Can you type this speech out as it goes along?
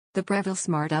The Breville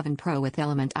Smart Oven Pro with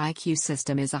Element IQ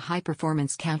system is a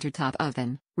high-performance countertop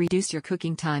oven. Reduce your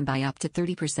cooking time by up to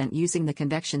 30% using the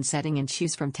convection setting and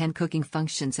choose from 10 cooking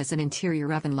functions as an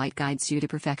interior oven light guides you to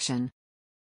perfection.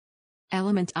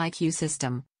 Element IQ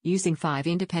system, using 5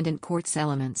 independent quartz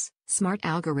elements, smart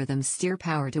algorithms steer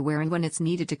power to where and when it's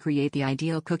needed to create the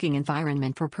ideal cooking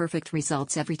environment for perfect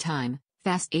results every time.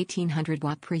 Fast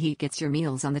 1800-watt preheat gets your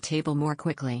meals on the table more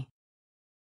quickly.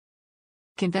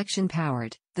 Convection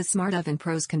Powered. The Smart Oven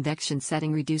Pro's convection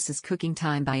setting reduces cooking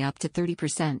time by up to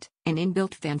 30%. An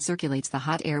inbuilt fan circulates the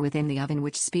hot air within the oven,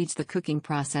 which speeds the cooking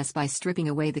process by stripping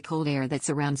away the cold air that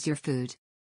surrounds your food.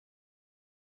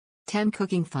 10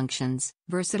 cooking functions.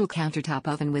 Versatile countertop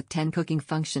oven with 10 cooking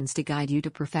functions to guide you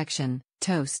to perfection.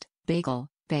 Toast, bagel,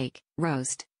 bake,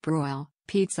 roast, broil,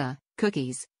 pizza,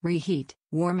 cookies, reheat,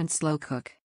 warm and slow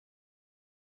cook.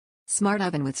 Smart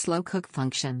oven with slow cook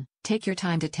function. Take your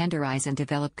time to tenderize and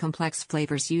develop complex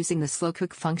flavors using the slow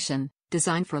cook function,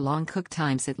 designed for long cook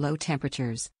times at low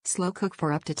temperatures. Slow cook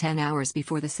for up to 10 hours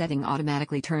before the setting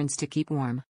automatically turns to keep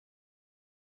warm.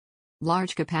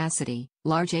 Large capacity,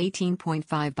 large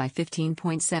 18.5 by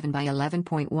 15.7 by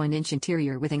 11.1 inch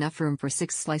interior with enough room for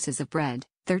 6 slices of bread,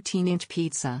 13-inch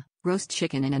pizza, roast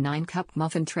chicken in a 9-cup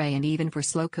muffin tray, and even for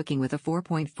slow cooking with a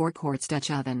 4.4 quarts Dutch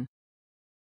oven.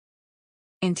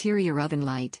 Interior oven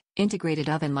light. Integrated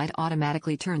oven light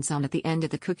automatically turns on at the end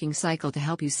of the cooking cycle to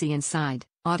help you see inside.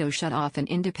 Auto shut off and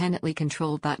independently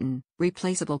controlled button.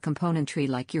 Replaceable componentry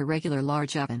like your regular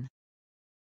large oven.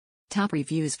 Top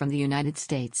reviews from the United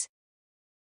States.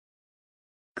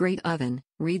 Great oven.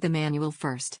 Read the manual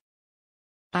first.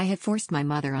 I have forced my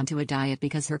mother onto a diet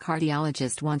because her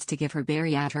cardiologist wants to give her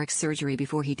bariatric surgery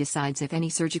before he decides if any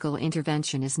surgical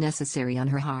intervention is necessary on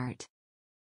her heart.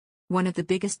 One of the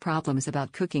biggest problems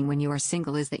about cooking when you are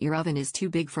single is that your oven is too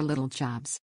big for little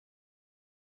jobs.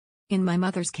 In my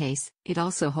mother's case, it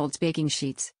also holds baking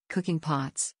sheets, cooking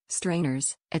pots,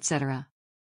 strainers, etc.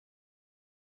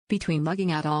 Between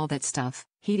lugging out all that stuff,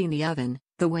 heating the oven,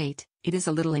 the weight, it is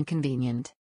a little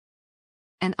inconvenient.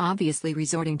 And obviously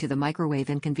resorting to the microwave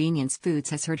and convenience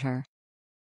foods has hurt her.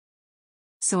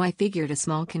 So I figured a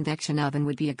small convection oven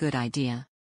would be a good idea.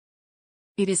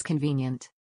 It is convenient.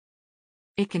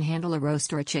 It can handle a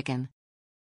roast or a chicken.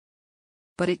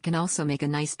 But it can also make a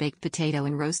nice baked potato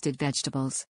and roasted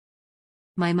vegetables.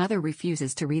 My mother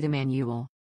refuses to read a manual.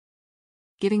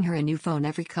 Giving her a new phone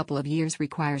every couple of years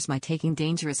requires my taking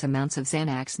dangerous amounts of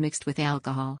Xanax mixed with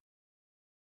alcohol.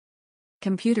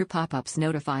 Computer pop-ups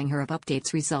notifying her of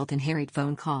updates result in harried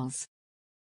phone calls.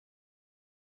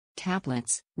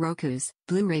 Tablets, Rokus,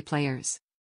 Blu-ray players.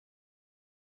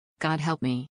 God help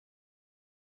me.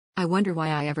 I wonder why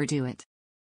I ever do it.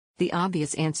 The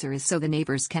obvious answer is so the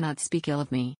neighbors cannot speak ill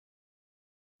of me.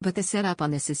 But the setup on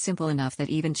this is simple enough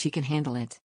that even she can handle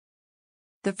it.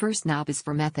 The first knob is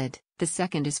for method, the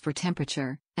second is for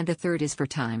temperature, and the third is for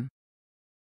time.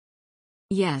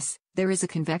 Yes, there is a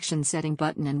convection setting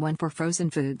button and one for frozen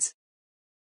foods.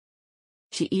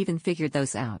 She even figured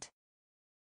those out.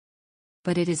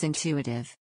 But it is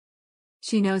intuitive.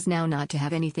 She knows now not to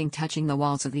have anything touching the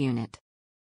walls of the unit.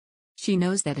 She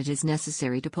knows that it is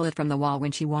necessary to pull it from the wall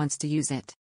when she wants to use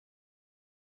it.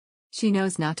 She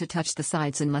knows not to touch the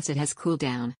sides unless it has cooled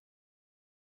down.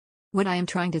 What I am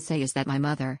trying to say is that my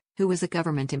mother, who was a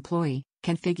government employee,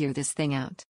 can figure this thing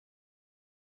out.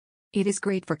 It is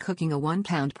great for cooking a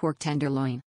 1-pound pork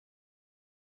tenderloin.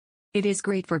 It is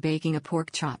great for baking a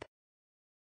pork chop.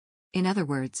 In other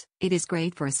words, it is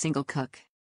great for a single cook.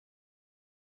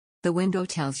 The window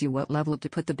tells you what level to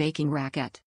put the baking rack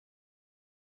at.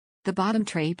 The bottom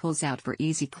tray pulls out for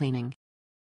easy cleaning.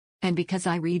 And because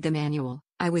I read the manual,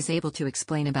 I was able to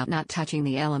explain about not touching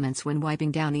the elements when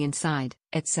wiping down the inside,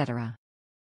 etc.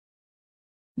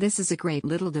 This is a great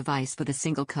little device for the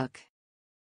single cook.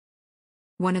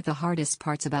 One of the hardest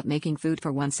parts about making food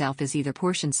for oneself is either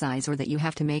portion size or that you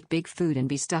have to make big food and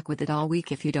be stuck with it all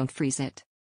week if you don't freeze it.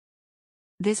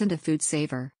 This and a food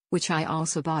saver, which I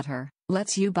also bought her,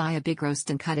 lets you buy a big roast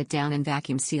and cut it down and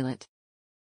vacuum seal it.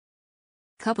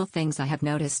 Couple things I have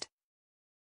noticed.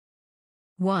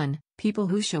 1. People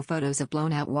who show photos of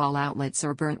blown out wall outlets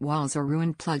or burnt walls or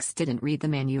ruined plugs didn't read the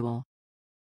manual.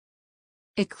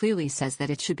 It clearly says that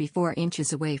it should be 4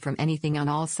 inches away from anything on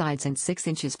all sides and 6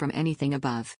 inches from anything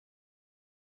above.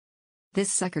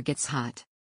 This sucker gets hot.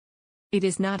 It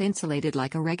is not insulated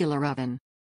like a regular oven.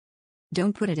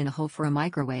 Don't put it in a hole for a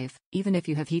microwave, even if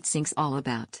you have heat sinks all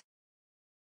about.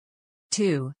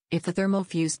 2. If the thermal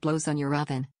fuse blows on your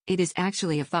oven, it is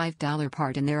actually a $5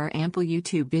 part and there are ample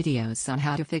YouTube videos on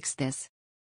how to fix this.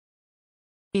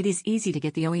 It is easy to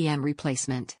get the OEM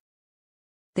replacement.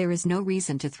 There is no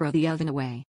reason to throw the oven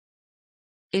away.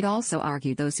 It also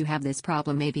argued those who have this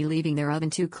problem may be leaving their oven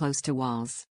too close to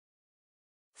walls.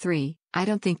 3. I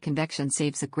don't think convection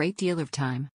saves a great deal of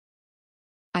time.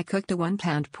 I cooked a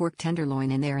 1-pound pork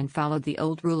tenderloin in there and followed the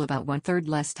old rule about 1/3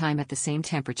 less time at the same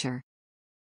temperature.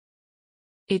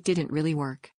 It didn't really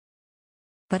work.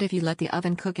 But if you let the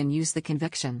oven cook and use the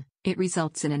convection, it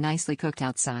results in a nicely cooked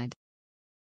outside.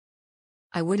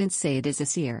 I wouldn't say it is a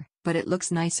sear, but it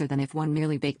looks nicer than if one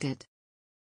merely baked it.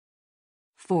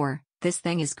 4. This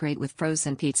thing is great with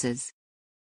frozen pizzas.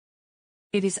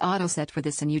 It is auto set for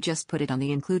this and you just put it on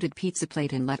the included pizza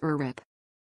plate and let her rip.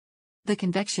 The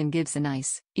convection gives a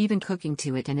nice, even cooking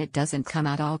to it and it doesn't come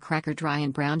out all cracker dry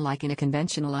and brown like in a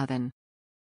conventional oven.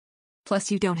 Plus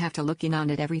you don't have to look in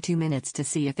on it every 2 minutes to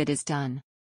see if it is done.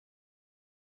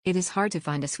 It is hard to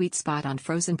find a sweet spot on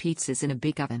frozen pizzas in a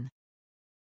big oven.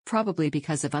 Probably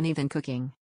because of uneven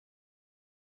cooking.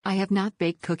 I have not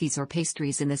baked cookies or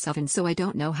pastries in this oven so I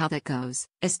don't know how that goes,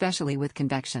 especially with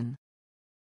convection.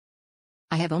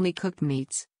 I have only cooked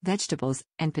meats, vegetables,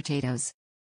 and potatoes.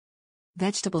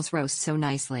 Vegetables roast so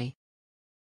nicely.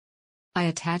 I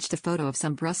attached a photo of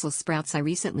some Brussels sprouts I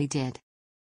recently did.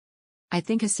 I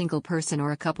think a single person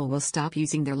or a couple will stop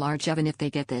using their large oven if they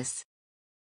get this.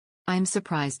 I'm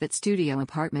surprised that studio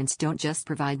apartments don't just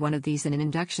provide one of these in an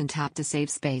induction top to save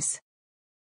space.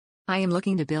 I am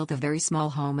looking to build a very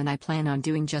small home and I plan on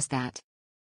doing just that.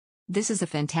 This is a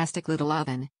fantastic little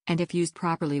oven, and if used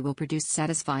properly will produce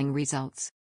satisfying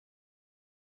results.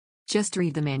 Just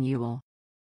read the manual.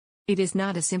 It is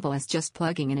not as simple as just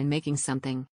plugging in and making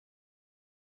something.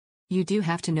 You do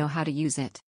have to know how to use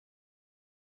it.